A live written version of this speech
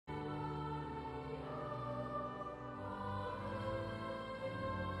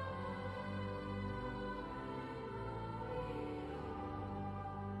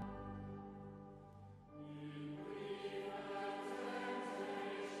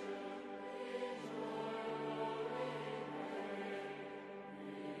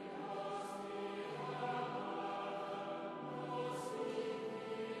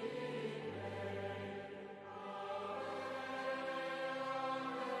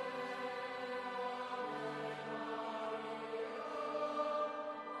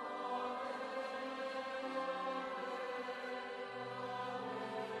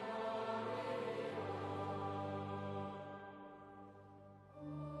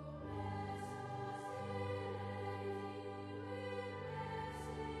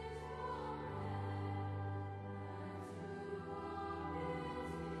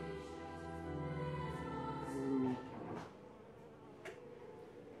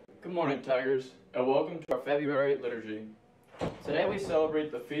Good morning, Tigers, and welcome to our February liturgy. Today we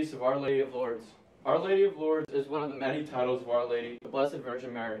celebrate the feast of Our Lady of Lourdes. Our Lady of Lourdes is one of the many titles of Our Lady, the Blessed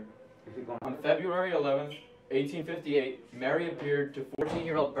Virgin Mary. On February 11th, 1858, Mary appeared to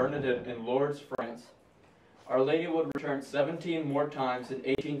 14-year-old Bernadette in Lourdes, France. Our Lady would return 17 more times in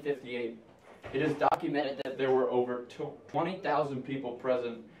 1858. It is documented that there were over 20,000 people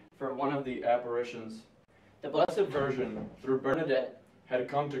present for one of the apparitions. The Blessed Virgin, through Bernadette, had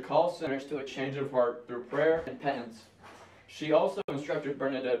come to call sinners to a change of heart through prayer and penance. She also instructed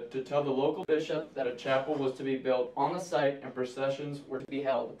Bernadette to tell the local bishop that a chapel was to be built on the site and processions were to be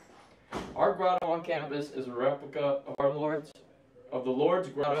held. Our grotto on campus is a replica of the Lourdes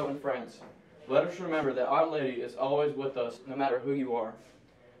grotto in France. Let us remember that Our Lady is always with us, no matter who you are.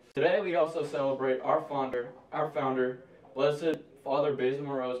 Today we also celebrate our founder, Blessed Father Basil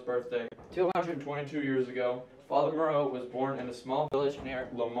Moreau's birthday. 222 years ago, Father Moreau was born in a small village near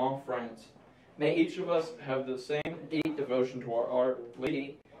Le Mans, France. May each of us have the same deep devotion to Our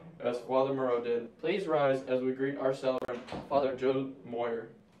Lady as Father Moreau did. Please rise as we greet our celebrant, Father Joe Moyer.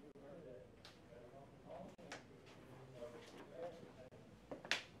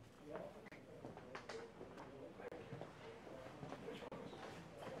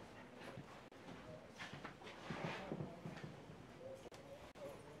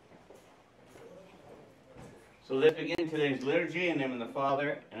 So let's begin today's liturgy in the name of the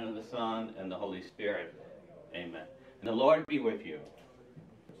Father, and of the Son, and the Holy Spirit. Amen. And the Lord be with you.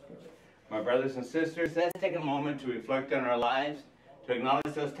 My brothers and sisters, let's take a moment to reflect on our lives, to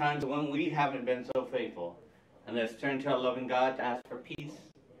acknowledge those times when we haven't been so faithful. And let's turn to our loving God to ask for peace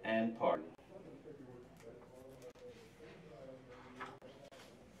and pardon.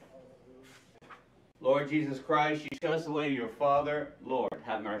 Lord Jesus Christ, you show us the way to your Father. Lord,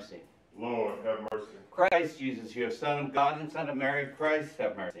 have mercy. Lord, have mercy. Christ Jesus, you are Son of God and Son of Mary. Christ,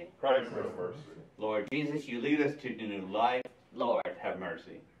 have mercy. Christ, have mercy. Lord Jesus, you lead us to the new life. Lord, have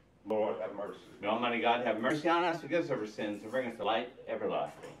mercy. Lord, have mercy. May Almighty God have mercy on us, forgive us our sins, and bring us to life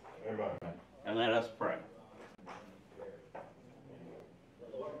everlasting. Amen. And let us pray.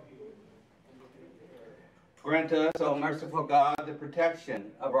 Grant us, O merciful God, the protection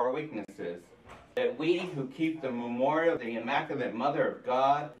of our weaknesses, that we who keep the memorial of the Immaculate Mother of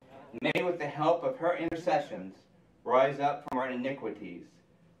God may, with the help of her intercessions, rise up from our iniquities.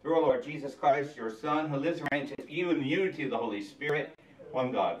 Through our Lord Jesus Christ, your Son, who lives and reigns with you in the unity of the Holy Spirit,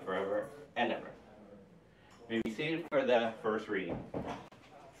 one God, forever and ever. May we be seated for the first reading.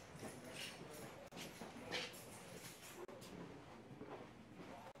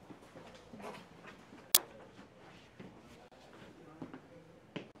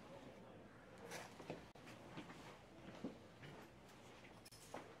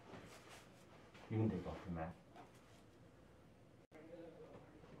 You can take off the mat.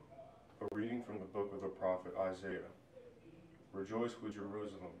 A reading from the book of the prophet Isaiah. Rejoice with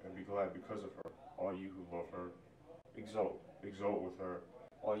Jerusalem and be glad because of her, all you who love her. Exult with her,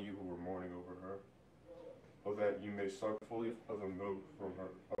 all you who are mourning over her. Oh, that you may suck fully of the milk from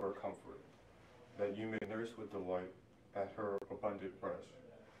her comfort, that you may nurse with delight at her abundant breast.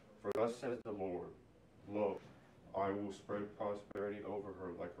 For thus says the Lord, lo, I will spread prosperity over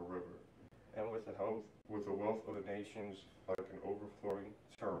her like a river, and with the wealth of the nations like an overflowing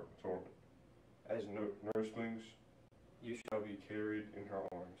torrent. As nurslings you shall be carried in her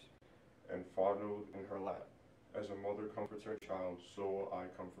arms, and fondled in her lap. As a mother comforts her child, so will I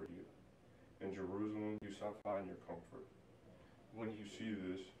comfort you. In Jerusalem you shall find your comfort. When you see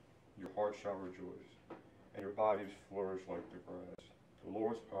this, your heart shall rejoice, and your bodies flourish like the grass. The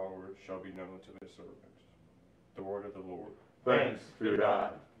Lord's power shall be known to his servants. The word of the Lord. Thanks be to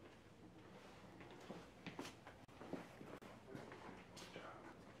God.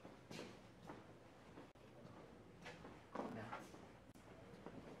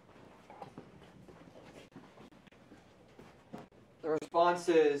 The response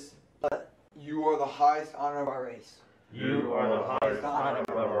is, you are the highest honor of our race. You are the highest honor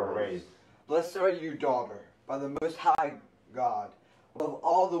of our race. Blessed are you, daughter, by the Most High God, above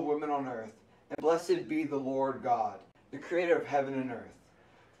all the women on earth, and blessed be the Lord God, the creator of heaven and earth.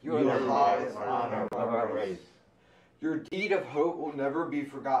 You are the highest honor of our race. Your deed of hope will never be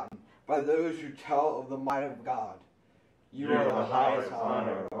forgotten by those who tell of the might of God. You are the highest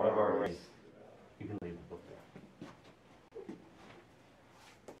honor of our race. You can leave the book there.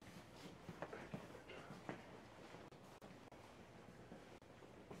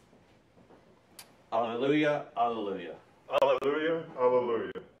 Alleluia, alleluia. Alleluia,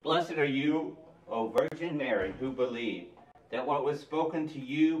 alleluia. Blessed are you, O Virgin Mary, who believed that what was spoken to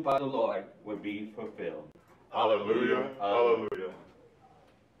you by the Lord would be fulfilled. Alleluia, alleluia.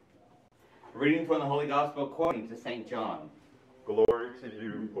 Reading from the Holy Gospel according to St. John. Glory to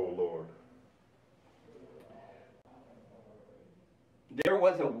you, O Lord. There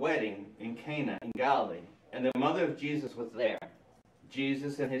was a wedding in Cana in Galilee, and the mother of Jesus was there.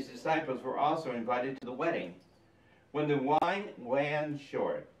 Jesus and his disciples were also invited to the wedding. When the wine ran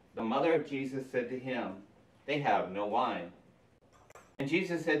short, the mother of Jesus said to him, "They have no wine." And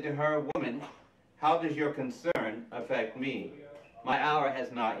Jesus said to her, "Woman, how does your concern affect me? My hour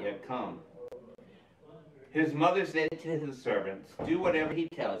has not yet come." His mother said to his servants, "Do whatever he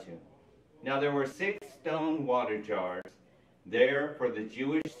tells you." Now there were 6 stone water jars there for the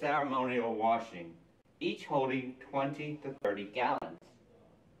Jewish ceremonial washing, each holding 20 to 30 gallons.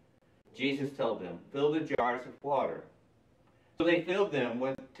 Jesus told them, "Fill the jars with water." So they filled them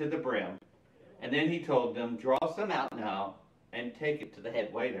to the brim, and then he told them, "Draw some out now and take it to the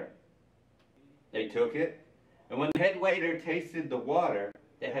head waiter." They took it, and when the head waiter tasted the water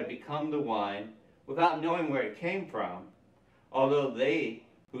that had become the wine, without knowing where it came from, although they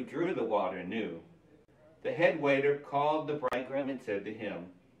who drew the water knew, the head waiter called the bridegroom and said to him,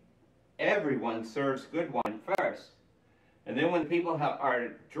 "Everyone serves good wine first, and then when people are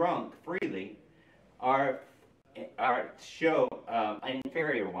drunk freely, show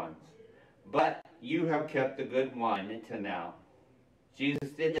inferior ones. But you have kept the good wine until now."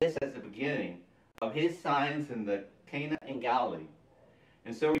 Jesus did this as the beginning of his signs in the Cana in Galilee,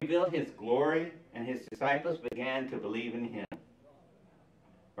 and so revealed his glory, and his disciples began to believe in him.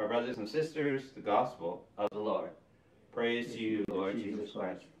 My brothers and sisters, the gospel of the Lord. Praise to you, Lord Jesus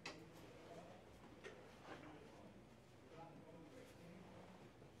Christ.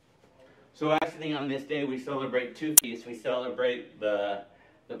 So actually on this day we celebrate 2 feasts. We celebrate the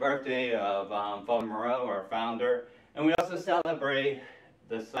birthday of Father Moreau, our founder, and we also celebrate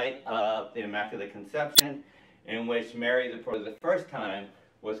the site of the Immaculate Conception, in which Mary, for the first time,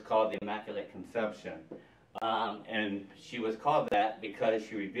 was called the Immaculate Conception. And she was called that because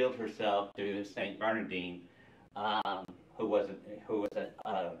she revealed herself to Saint Bernardine, who was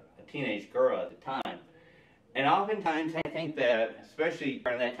a teenage girl at the time. And oftentimes I think that, especially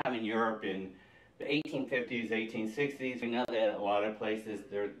during that time in Europe in the 1850s, 1860s, we know that a lot of places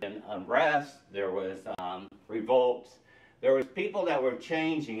there had been unrest, there was revolts, there was people that were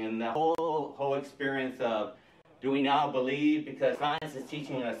changing, and the whole experience of, do we now believe because science is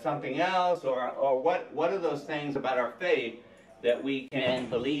teaching us something else, or what are those things about our faith that we can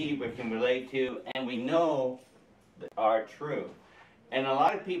believe, we can relate to, and we know are true? And a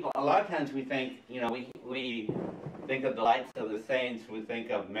lot of times we think, we think of the lights of the saints, we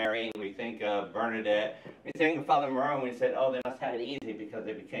think of Mary, we think of Bernadette, we think of Father Moreau, and we said, oh, they must have it easy because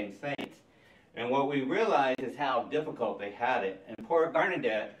they became saints. And what we realize is how difficult they had it. And poor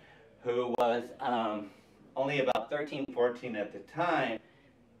Bernadette, who was only about 13, 14 at the time,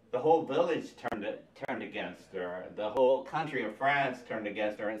 the whole village turned against her. The whole country of France turned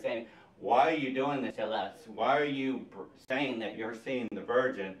against her and saying, "Why are you doing this to us? Why are you saying that you're seeing the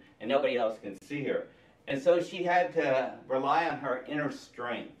Virgin and nobody else can see her?" And so she had to rely on her inner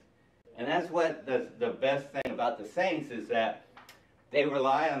strength. And that's what the best thing about the saints is, that they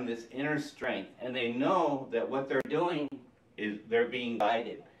rely on this inner strength, and they know that what they're doing is they're being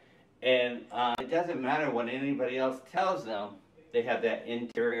guided. And it doesn't matter what anybody else tells them, they have that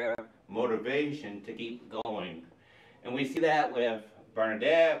interior motivation to keep going. And we see that with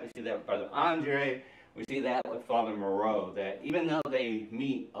Bernadette, we see that with Father Andre, we see that with Father Moreau, that even though they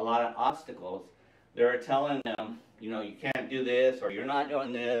meet a lot of obstacles, they're telling them, you can't do this, or you're not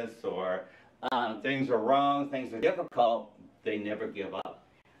doing this, or things are wrong, things are difficult, they never give up.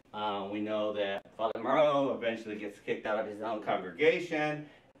 We know that Father Moreau eventually gets kicked out of his own congregation,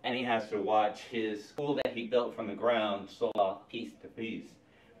 and he has to watch his school that he built from the ground sold off piece to piece.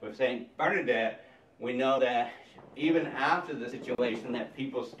 With St. Bernadette, we know that even after the situation that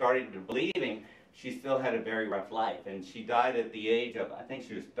people started believing, she still had a very rough life. And she died at the age of, I think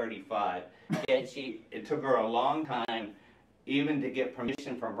she was 35. And it took her a long time even to get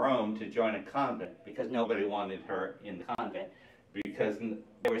permission from Rome to join a convent, because nobody wanted her in the convent, because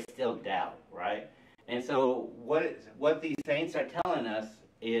there was still doubt, right? And so what these saints are telling us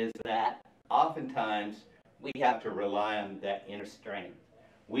is that oftentimes we have to rely on that inner strength.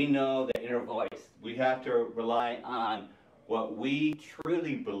 We know the inner voice. We have to rely on what we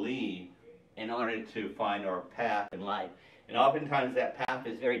truly believe in order to find our path in life. And oftentimes that path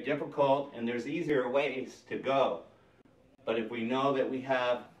is very difficult, and there's easier ways to go. But if we know that we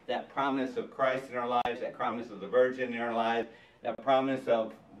have that promise of Christ in our lives, that promise of the Virgin in our lives, that promise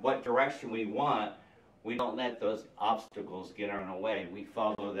of what direction we want, we don't let those obstacles get in our way. We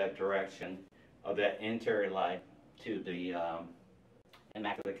follow that direction of that interior life to the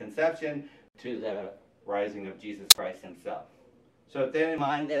Immaculate Conception, to the rising of Jesus Christ himself. So with that in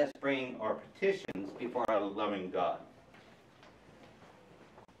mind, let us bring our petitions before our loving God.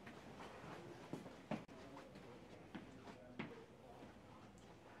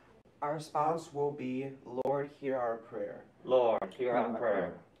 Our response will be, Lord, hear our prayer. Lord, hear our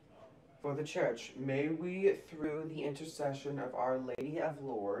prayer. For the Church, may we, through the intercession of Our Lady of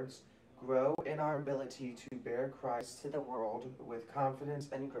Lourdes, grow in our ability to bear Christ to the world with confidence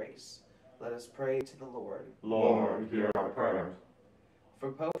and grace. Let us pray to the Lord. Lord, hear our prayer.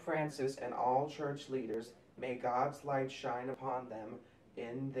 For Pope Francis and all Church leaders, may God's light shine upon them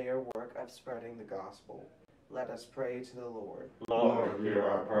in their work of spreading the gospel. Let us pray to the Lord. Lord, hear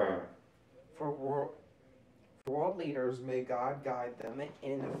our prayer. For world leaders, may God guide them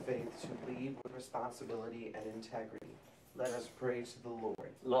in the faith to lead with responsibility and integrity. Let us pray to the Lord.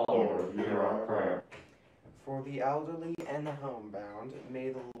 Lord, hear our prayer. For the elderly and the homebound, may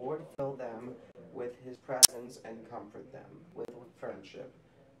the Lord fill them with his presence and comfort them with friendship.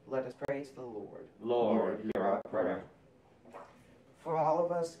 Let us pray to the Lord. Lord, hear our prayer. For all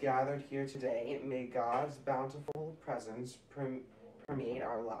of us gathered here today, may God's bountiful presence permeate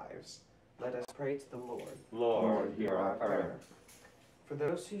our lives. Let us pray to the Lord. Lord, hear our prayer. For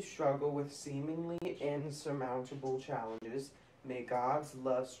those who struggle with seemingly insurmountable challenges, may God's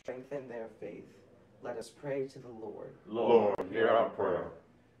love strengthen their faith. Let us pray to the Lord. Lord, hear our prayer.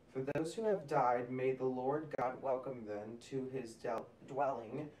 For those who have died, may the Lord God welcome them to his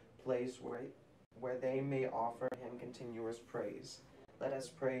dwelling place where they may offer him continuous praise. Let us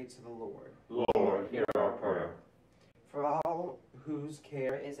pray to the Lord. Lord, hear our prayer. For all whose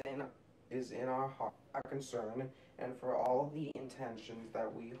care is in our concern, and for all the intentions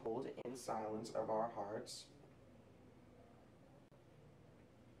that we hold in silence of our hearts,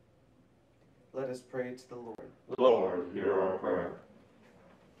 let us pray to the Lord. Lord, hear our prayer.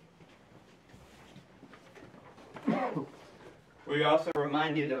 We also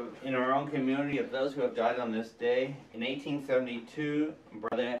reminded in our own community of those who have died on this day. In 1872,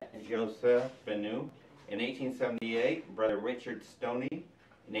 Brother Joseph Benu. In 1878, Brother Richard Stoney.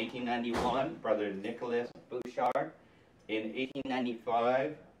 In 1891, Brother Nicholas Bouchard. In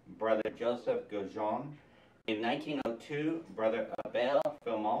 1895, Brother Joseph Gaujon. In 1902, Brother Abel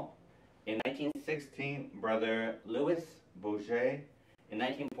Filmont. In 1916, Brother Louis Bouget. In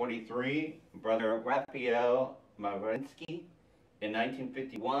 1943, Brother Raphael Marinsky. In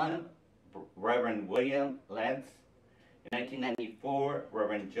 1951, Reverend William Lentz. In 1994,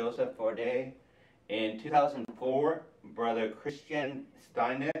 Reverend Joseph Forday. In 2004, Brother Christian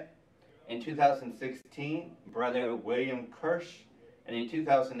Steinet. In 2016, Brother William Kirsch. And in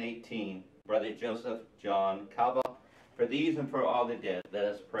 2018, Brother Joseph John Kava. For these and for all the dead, let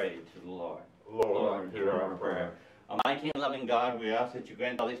us pray to the Lord. Lord, hear our prayer. Almighty and loving God, we ask that you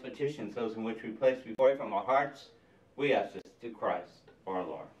grant all these petitions, those in which we place before you from our hearts. We ask this through Christ our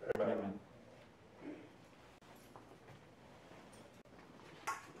Lord. Amen.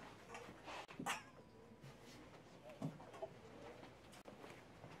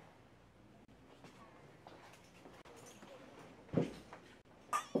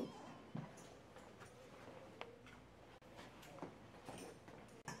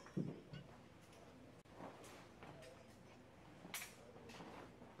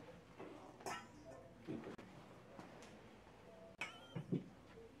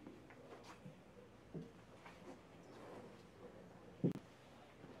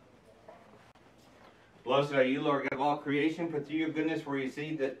 Blessed are you, Lord God of all creation, for through your goodness we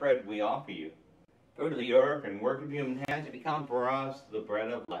receive this bread we offer you. Fruit of the earth and work of human hands, to become for us the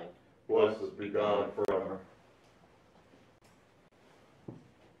bread of life. Blessed be God forever.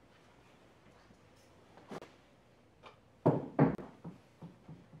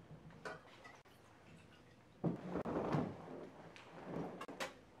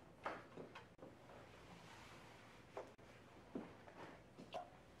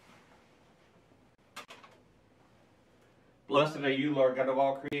 Blessed are you, Lord God of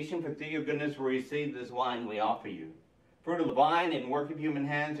all creation, for through your goodness we receive this wine we offer you. Fruit of the vine and work of human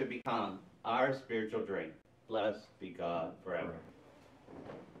hands, to become our spiritual drink. Blessed be God forever.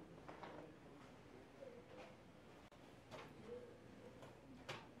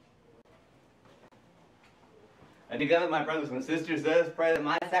 And together, my brothers and sisters, let us pray that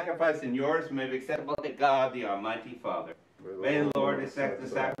my sacrifice and yours may be acceptable to God, the Almighty Father. May the Lord accept the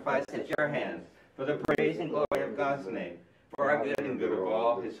sacrifice at your hands for the praise and glory of God's name, for our good and good of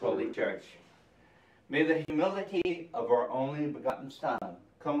all his holy church. May the humility of our only begotten Son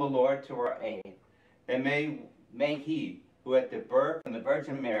come, O Lord, to our aid, and may he, who at the birth of the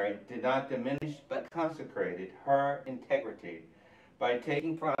Virgin Mary did not diminish but consecrated her integrity, by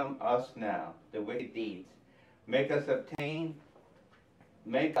taking from us now the wicked deeds. Make us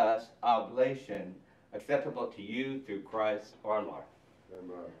oblation acceptable to you through Christ our Lord.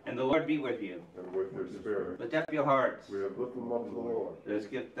 Amen. And the Lord be with you. And with your spirit. Lift up your hearts. We have lifted them up to the Lord. Let us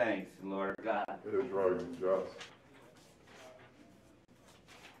give thanks to the Lord our God. It is right and just.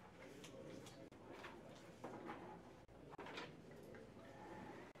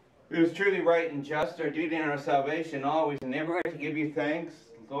 It is truly right and just, our duty and our salvation, always and everywhere to give you thanks,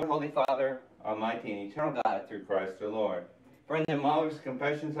 Lord, Holy Father, Almighty and eternal God, through Christ our Lord. For in the marvelous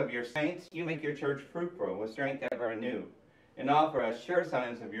confessions of your saints, you make your church fruitful with strength ever anew, and offer us sure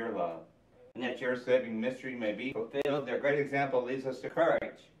signs of your love, and that your saving mystery may be fulfilled. Their great example leads us to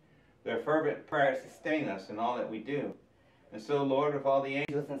courage. Their fervent prayers sustain us in all that we do. And so, Lord, with all the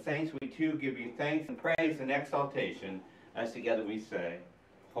angels and saints, we too give you thanks and praise and exaltation, as together we say,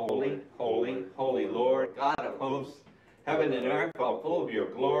 Holy, holy, holy Lord, God of hosts, heaven and earth are full of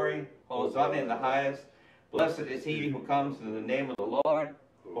your glory. Hosanna in the highest. Blessed is he who comes in the name of the Lord.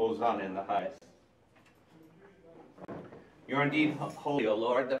 Hosanna in the highest. You are indeed holy, O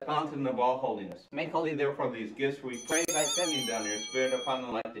Lord, the fountain of all holiness. Make holy, therefore, these gifts, we pray, by sending down your Spirit upon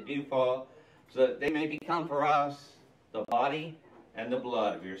them like the dewfall, so that they may become for us the body and the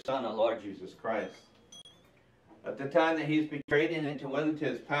blood of your Son, our Lord Jesus Christ. At the time that he was betrayed and went into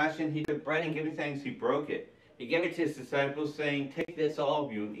his passion, he took bread and giving thanks, he broke it. He gave it to his disciples, saying, Take this, all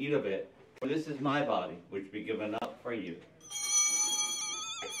of you, and eat of it, for this is my body, which will be given up for you.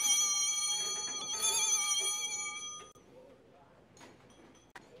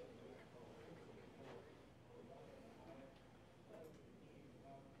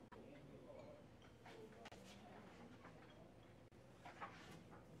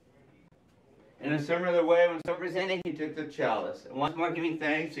 In a similar way, when so presented, he took the chalice, and once more giving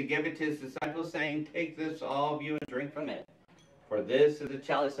thanks, he gave it to his disciples, saying, Take this, all of you, and drink from it. For this is the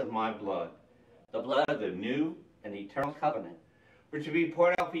chalice of my blood, the blood of the new and eternal covenant, which will be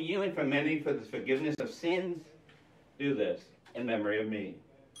poured out for you and for many for the forgiveness of sins. Do this in memory of me.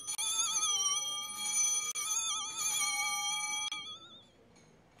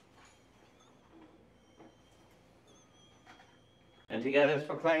 And together let's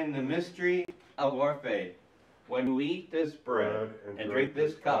proclaim the mystery of our faith. When we eat this bread and drink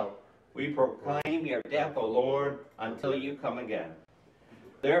this cup, we proclaim your death, O Lord, until you come again.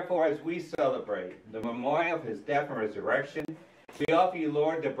 Therefore, as we celebrate the memorial of his death and resurrection, we offer you,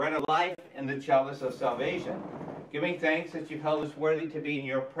 Lord, the bread of life and the chalice of salvation, giving thanks that you've held us worthy to be in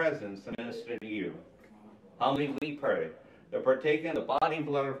your presence and minister to you. Humbly we pray that partaking of the body and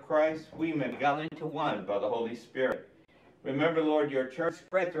blood of Christ, we may be gathered into one by the Holy Spirit. Remember, Lord, your church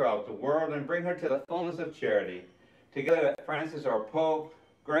spread throughout the world and bring her to the fullness of charity. Together with Francis, our Pope,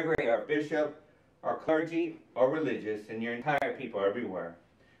 Gregory, our Bishop, our clergy, our religious, and your entire people everywhere.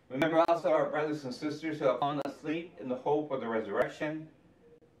 Remember also our brothers and sisters who have fallen asleep in the hope of the resurrection,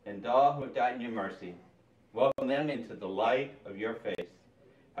 and all who have died in your mercy. Welcome them into the light of your face.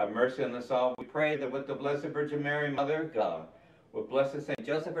 Have mercy on us all, we pray, that with the Blessed Virgin Mary, Mother of God, with Blessed Saint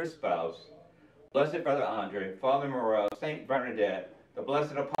Joseph, her spouse, Blessed Brother Andre, Father Morel, Saint Bernadette, the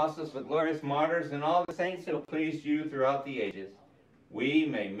blessed apostles, the glorious martyrs, and all the saints who have pleased you throughout the ages, we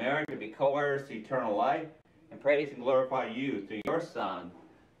may merit to be co-heirs to eternal life, and praise and glorify you through your Son,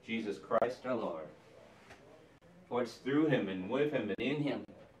 Jesus Christ our Lord. For it's through him, and with him, and in him,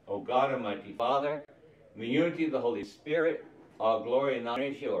 O God, Almighty Father, in the unity of the Holy Spirit, all glory and honor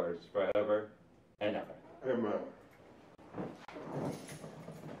is yours forever and ever. Amen.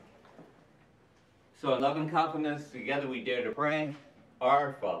 So in love and confidence, together we dare to pray.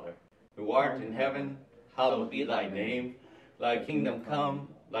 Our Father, who art in heaven, hallowed be thy name. Thy kingdom come,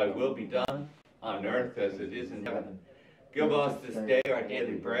 thy will be done, on earth as it is in heaven. Give us this day our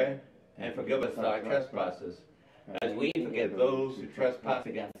daily bread, and forgive us our trespasses, as we forgive those who trespass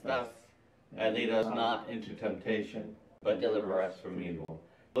against us. And lead us not into temptation, but deliver us from evil.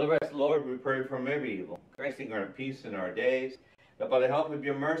 Deliver us, Lord, we pray, from every evil, granting grant peace in our days, that by the help of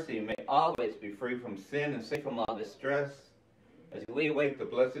your mercy may always be free from sin and safe from all distress, as we await the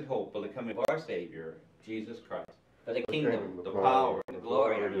blessed hope of the coming of our Savior, Jesus Christ. For the kingdom, the power, and the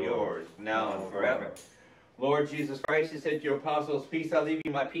glory are yours, now and forever. Lord Jesus Christ, you said to your apostles, Peace I leave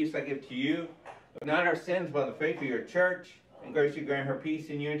you, my peace I give to you. But not our sins, by the faith of your church, and grace you grant her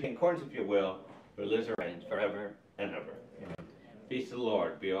peace and unity in accordance with your will, who lives and reigns forever and ever. Amen. Peace of the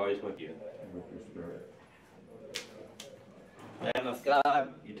Lord be always with you. And with your spirit. Lamb of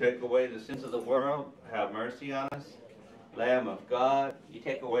God, you take away the sins of the world, have mercy on us. Lamb of God, you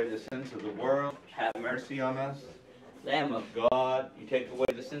take away the sins of the world, have mercy on us. Lamb of God, you take away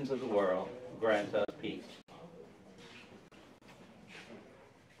the sins of the world, grant us peace.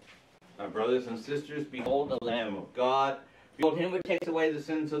 brothers and sisters, behold the Lamb of God. Behold him who takes away the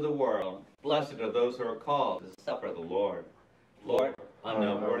sins of the world. Blessed are those who are called to the supper of the Lord. Lord, I'm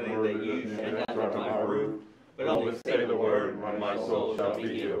not worthy that you should enter my roof, but only say the word, and my soul shall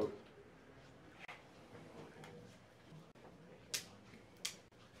be healed.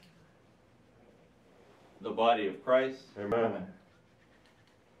 The body of Christ. Amen.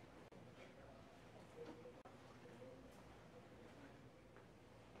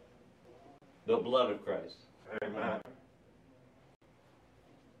 The blood of Christ. Amen.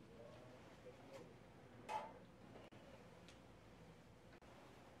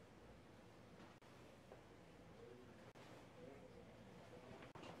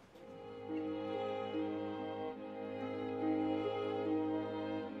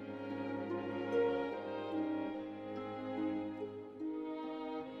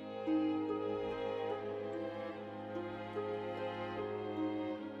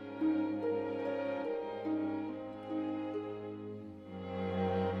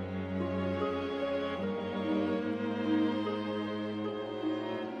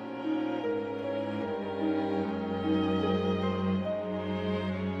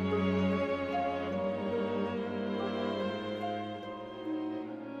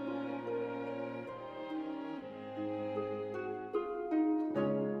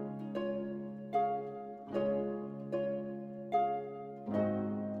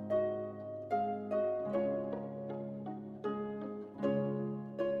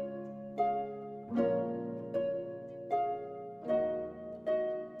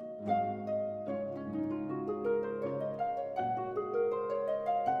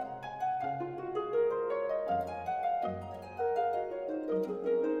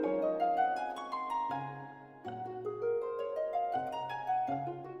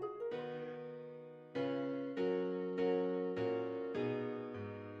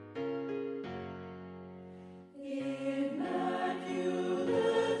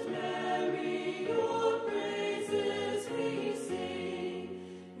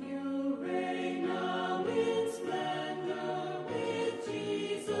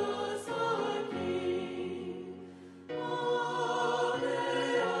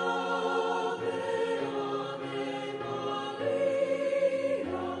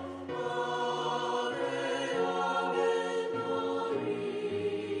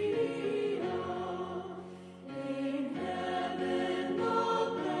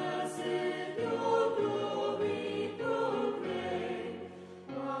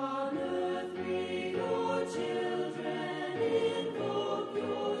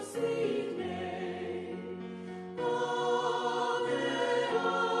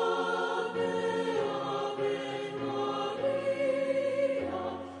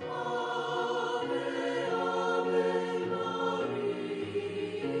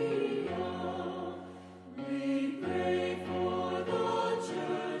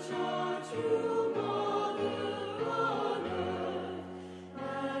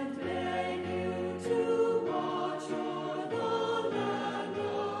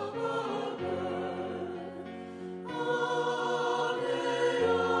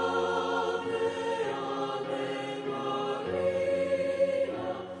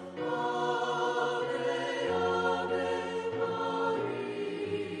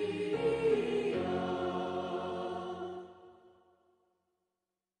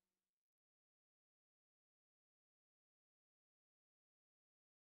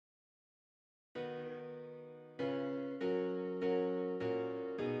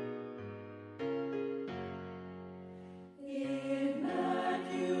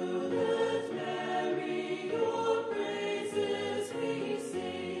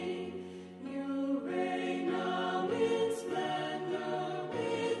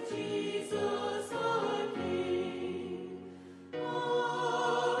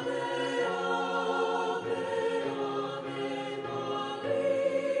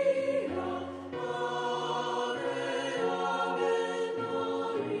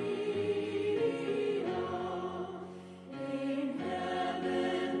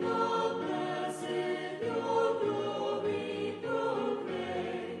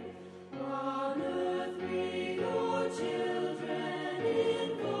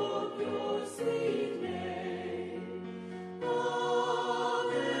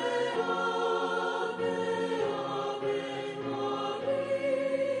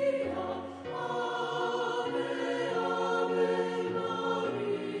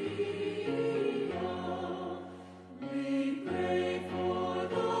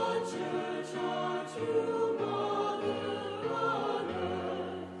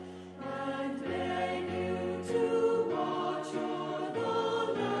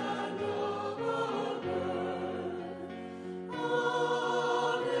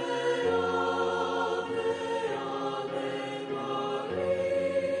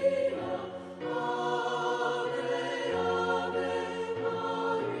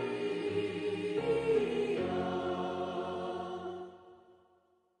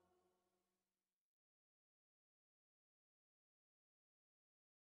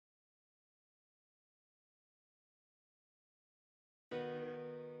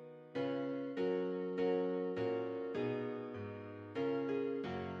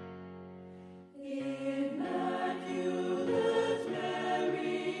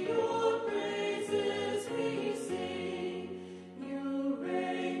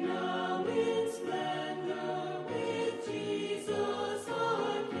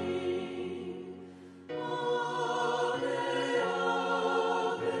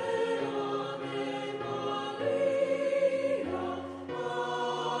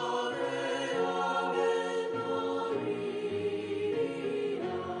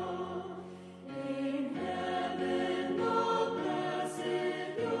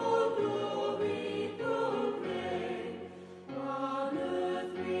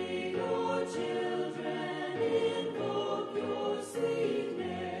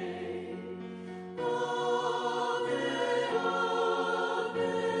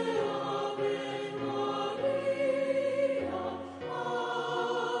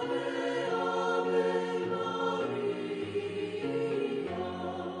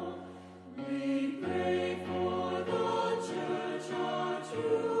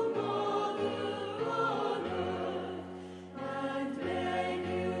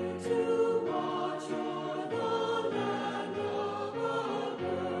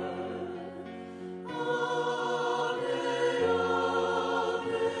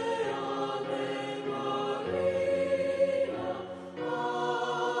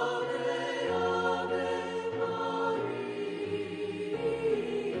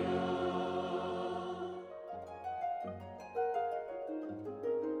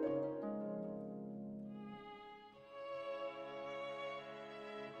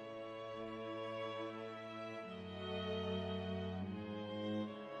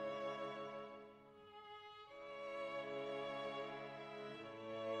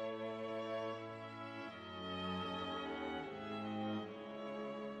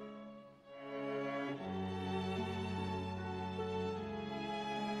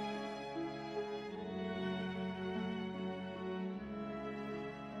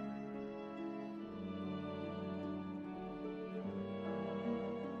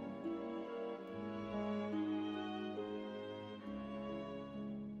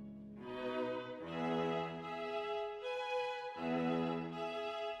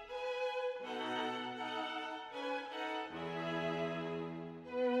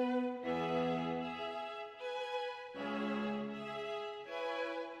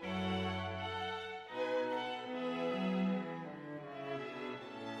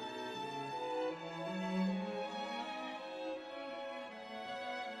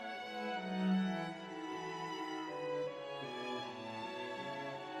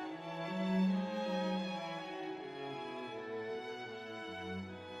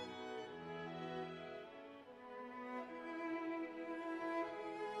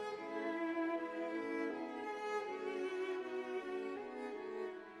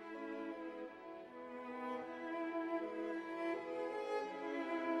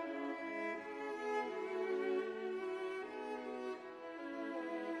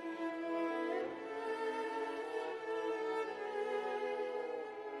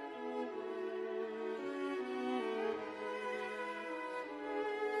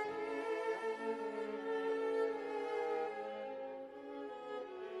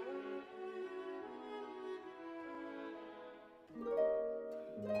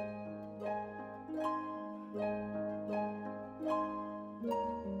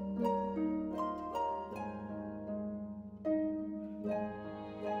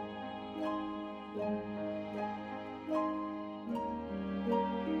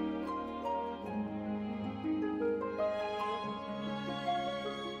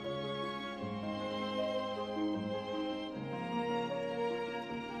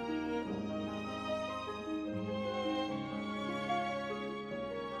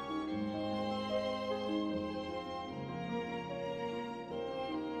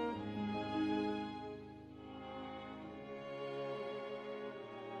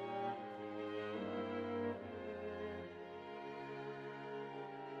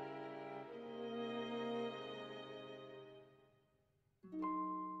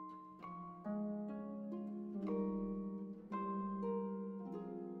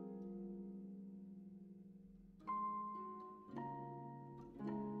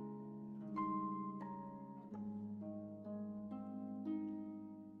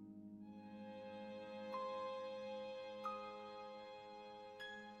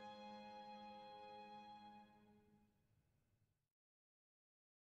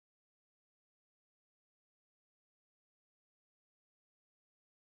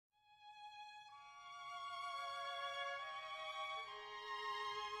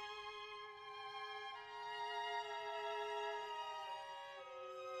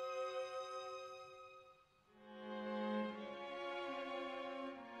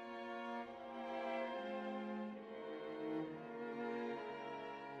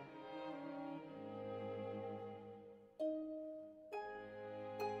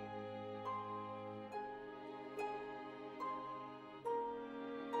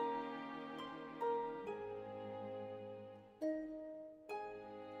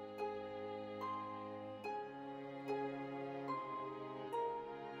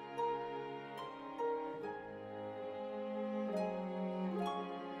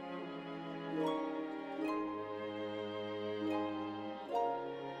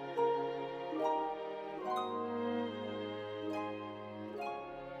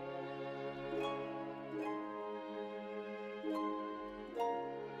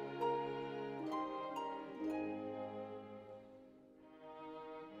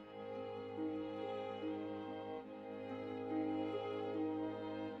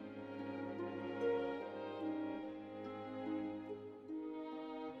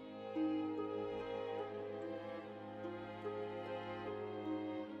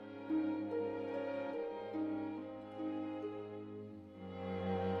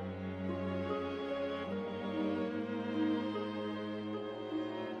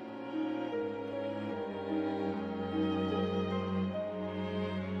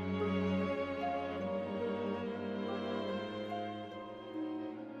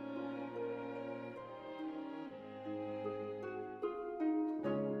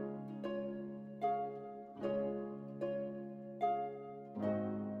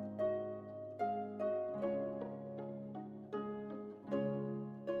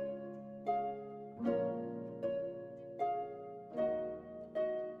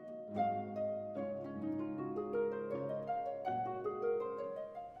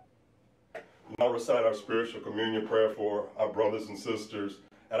 now recite our spiritual communion prayer for our brothers and sisters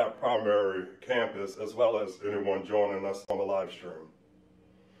at our primary campus, as well as anyone joining us on the live stream.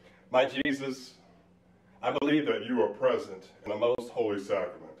 My Jesus, I believe that you are present in the most holy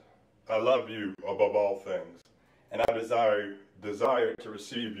sacrament. I love you above all things, and I desire to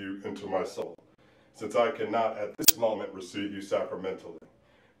receive you into my soul, since I cannot at this moment receive you sacramentally.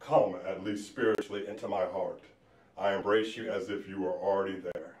 Come, at least spiritually, into my heart. I embrace you as if you were already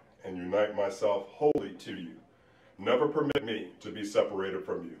there, and unite myself wholly to you. Never permit me to be separated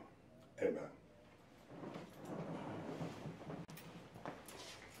from you. Amen.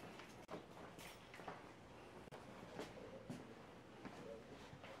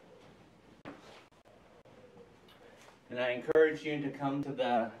 And I encourage you to come to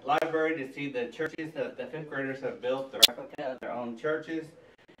the library to see the churches that the fifth graders have built, the replica of their own churches,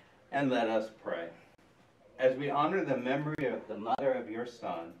 and let us pray. As we honor the memory of the mother of your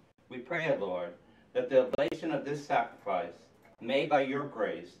Son, we pray, Lord, that the oblation of this sacrifice, made by your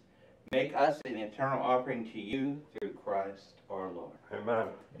grace, make us an eternal offering to you through Christ our Lord. Amen.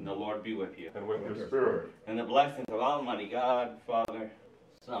 And the Lord be with you. And with your spirit. And the blessings of Almighty God, Father,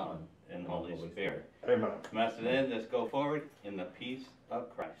 Son, and Holy Spirit. Amen. Mass at end, let's go forward in the peace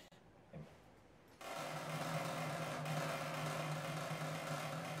of Christ.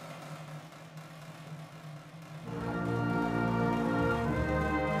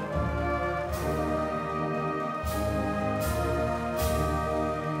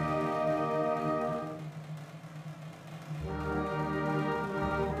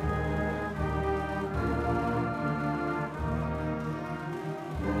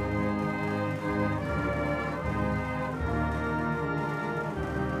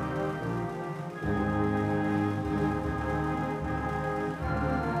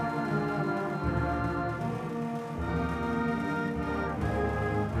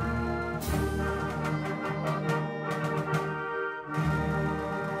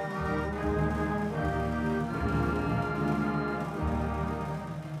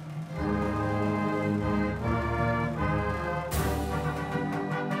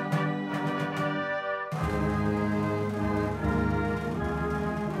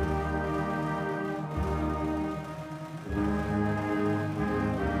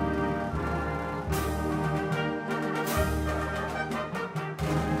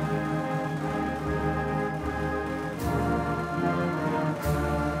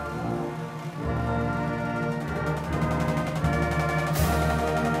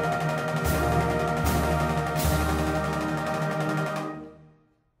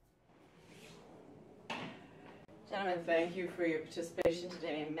 Gentlemen, thank you for your participation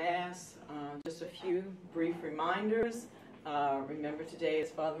today in Mass. Just a few brief reminders. Remember, today is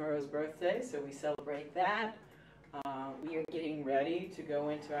Father Moreau's birthday, so we celebrate that. We are getting ready to go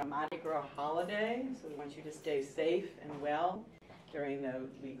into our Mardi Gras holiday, so we want you to stay safe and well during the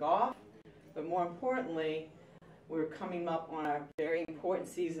week off. But more importantly, we're coming up on our very important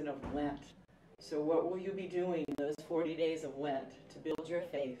season of Lent. So what will you be doing in those 40 days of Lent to build your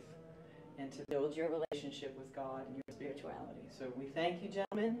faith and to build your relationship with God and your spirituality? So we thank you,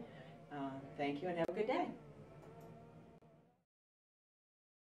 gentlemen. Thank you, and have a good day.